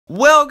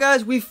Well,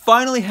 guys, we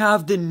finally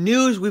have the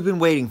news we've been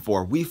waiting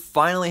for. We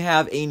finally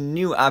have a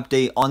new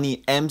update on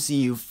the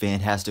MCU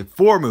Fantastic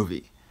Four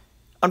movie.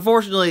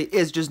 Unfortunately,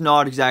 it's just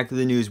not exactly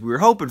the news we were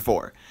hoping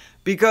for,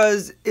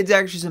 because it's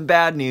actually some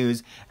bad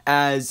news,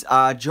 as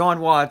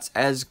Jon Watts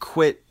has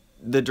quit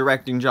the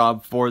directing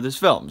job for this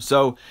film.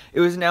 So,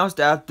 it was announced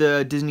at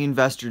the Disney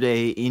Investor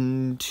Day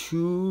in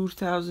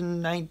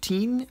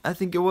 2019, I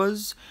think it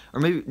was.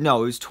 Or maybe,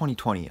 no, it was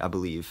 2020, I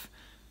believe.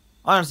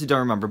 I honestly don't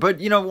remember, but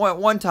you know,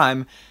 one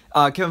time,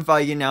 Kevin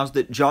Feige announced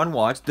that Jon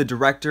Watts, the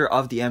director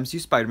of the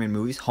MCU Spider-Man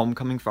movies,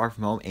 Homecoming, Far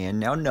From Home,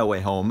 and now No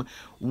Way Home,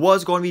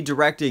 was going to be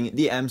directing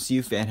the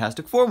MCU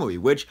Fantastic Four movie,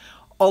 which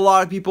a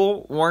lot of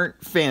people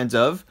weren't fans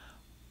of.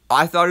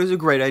 I thought it was a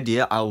great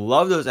idea. I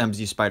love those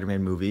MCU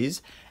Spider-Man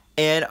movies,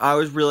 and I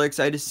was really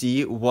excited to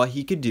see what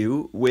he could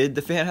do with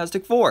the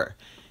Fantastic Four.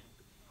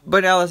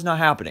 But now that's not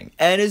happening.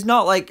 And it's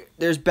not like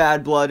there's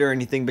bad blood or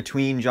anything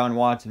between Jon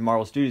Watts and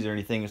Marvel Studios or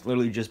anything. It's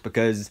literally just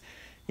because,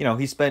 you know,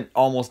 he spent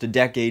almost a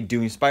decade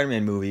doing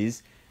Spider-Man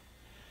movies.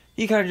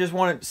 He kind of just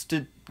wanted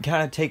to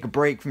kind of take a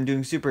break from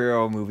doing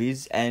superhero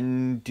movies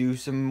and do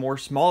some more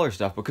smaller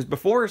stuff. Because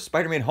before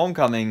Spider-Man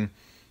Homecoming,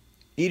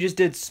 he just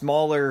did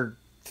smaller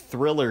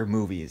thriller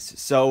movies.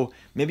 So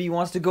maybe he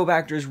wants to go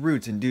back to his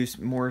roots and do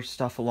some more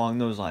stuff along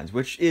those lines,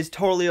 which is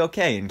totally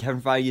okay. And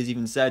Kevin Feige has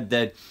even said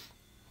that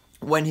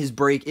when his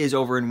break is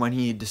over and when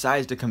he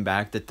decides to come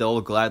back, that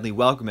they'll gladly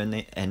welcome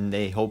him, and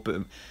they hope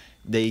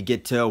they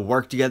get to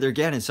work together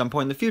again at some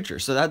point in the future.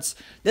 So that's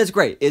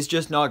great. It's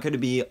just not going to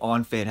be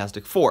on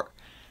Fantastic Four.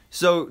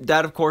 So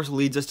that, of course,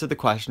 leads us to the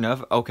question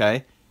of,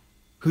 okay,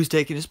 who's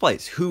taking his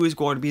place? Who is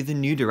going to be the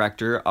new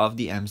director of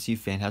the MCU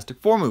Fantastic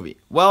Four movie?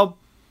 Well,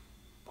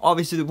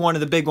 obviously one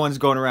of the big ones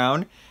going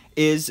around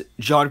is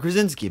John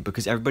Krasinski,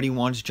 because everybody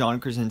wants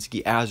John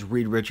Krasinski as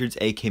Reed Richards,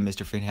 aka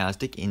Mr.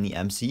 Fantastic, in the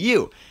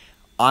MCU.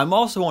 I'm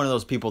also one of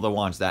those people that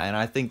wants that, and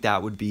I think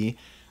that would be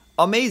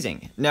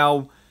amazing.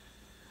 Now,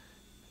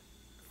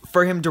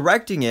 for him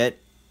directing it,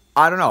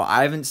 I don't know.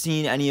 I haven't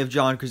seen any of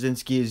John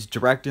Krasinski's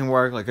directing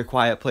work, like A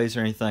Quiet Place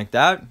or anything like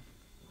that.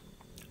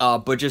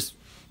 But just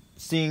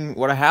seeing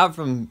what I have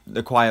from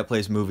the Quiet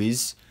Place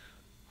movies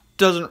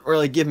doesn't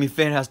really give me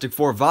Fantastic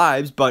Four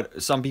vibes,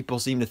 but some people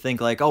seem to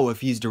think like, oh,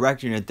 if he's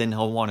directing it, then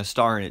he'll want to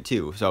star in it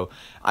too. So,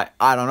 I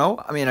don't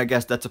know. I mean, I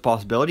guess that's a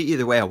possibility.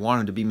 Either way, I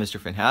want him to be Mr.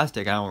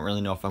 Fantastic. I don't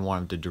really know if I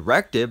want him to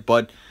direct it,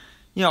 but,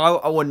 you know,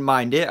 I wouldn't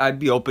mind it. I'd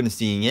be open to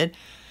seeing it.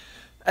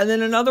 And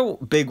then another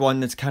big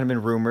one that's kind of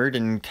been rumored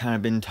and kind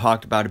of been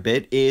talked about a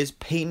bit is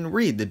Peyton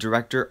Reed, the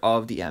director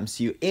of the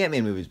MCU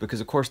Ant-Man movies,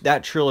 because, of course,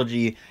 that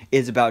trilogy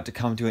is about to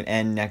come to an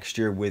end next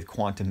year with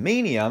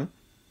Quantumania.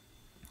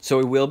 So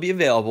it will be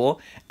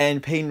available,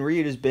 and Peyton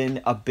Reed has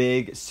been a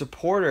big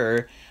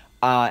supporter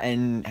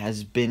and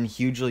has been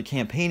hugely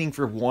campaigning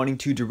for wanting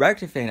to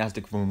direct a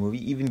Fantastic Four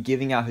movie, even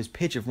giving out his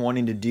pitch of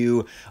wanting to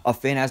do a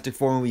Fantastic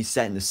Four movie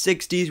set in the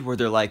 60s, where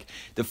they're like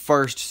the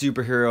first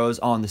superheroes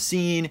on the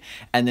scene,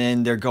 and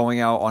then they're going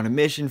out on a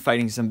mission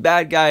fighting some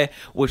bad guy,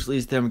 which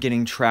leads to them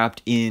getting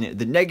trapped in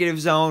the negative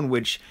zone,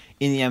 which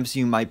in the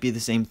MCU might be the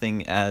same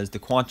thing as the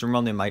Quantum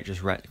Realm. They might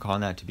just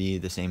retcon that to be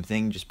the same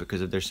thing just because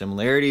of their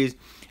similarities.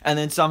 And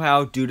then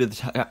somehow, due to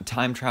the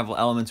time travel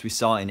elements we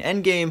saw in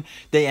Endgame,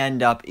 they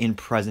end up in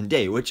present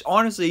day, which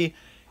honestly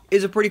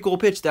is a pretty cool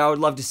pitch that I would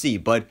love to see.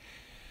 But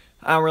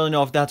I don't really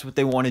know if that's what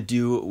they want to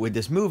do with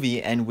this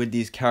movie and with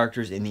these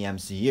characters in the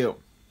MCU.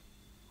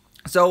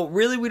 So,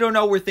 really, we don't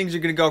know where things are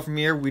going to go from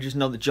here. We just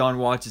know that Jon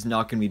Watts is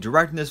not going to be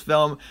directing this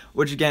film,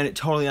 which, again, it's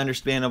totally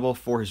understandable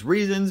for his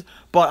reasons.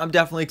 But I'm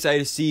definitely excited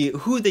to see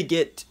who they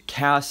get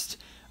cast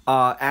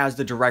as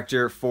the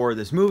director for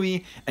this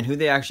movie, and who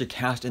they actually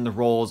cast in the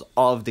roles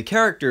of the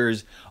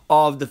characters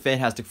of the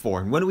Fantastic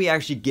Four, and when do we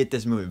actually get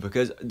this movie,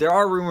 because there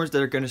are rumors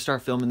that are going to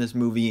start filming this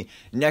movie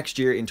next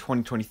year in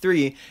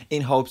 2023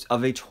 in hopes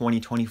of a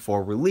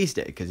 2024 release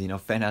date, because, you know,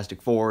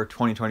 Fantastic Four,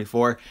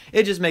 2024,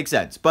 it just makes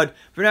sense. But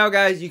for now,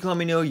 guys, you can let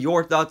me know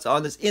your thoughts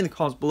on this in the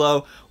comments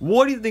below.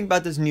 What do you think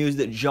about this news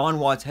that Jon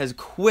Watts has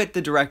quit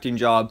the directing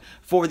job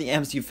for the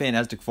MCU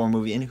Fantastic Four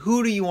movie, and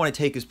who do you want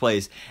to take his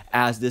place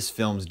as this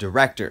film's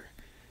director?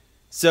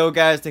 So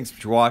guys, thanks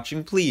for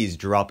watching. Please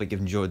drop a like if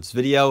you enjoyed this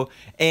video,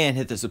 and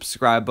hit the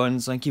subscribe button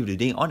so I can keep you up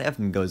to date on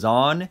everything that goes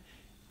on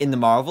in the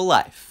Marvel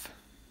life.